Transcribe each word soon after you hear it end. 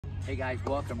Hey guys,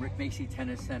 welcome. Rick Macy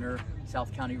Tennis Center,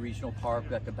 South County Regional Park.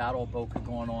 We got the Battle of Boca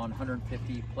going on,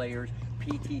 150 players,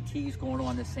 PTTs going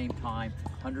on at the same time,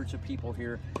 hundreds of people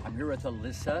here. I'm here with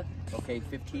Alyssa, okay,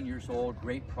 15 years old,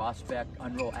 great prospect,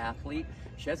 unreal athlete.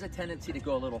 She has a tendency to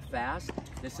go a little fast.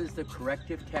 This is the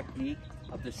corrective technique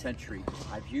of the century.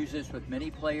 I've used this with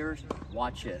many players.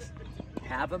 Watch this.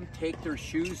 Have them take their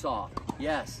shoes off.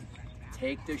 Yes,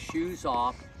 take the shoes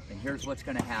off, and here's what's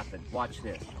gonna happen. Watch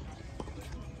this.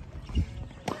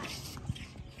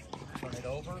 Turn it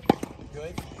over.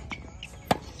 Good.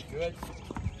 Good.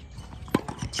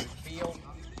 Good feel.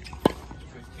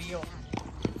 Good feel.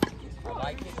 I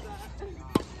like it.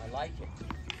 I like it.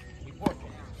 Keep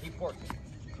working. Keep working.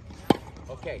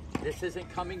 Okay, this isn't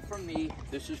coming from me.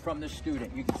 This is from the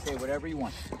student. You can say whatever you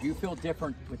want. Do you feel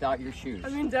different without your shoes? I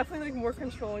mean, definitely like more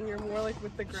control, and you're more like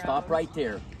with the ground. Stop right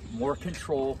there. More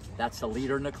control. That's the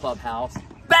leader in the clubhouse.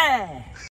 Bang!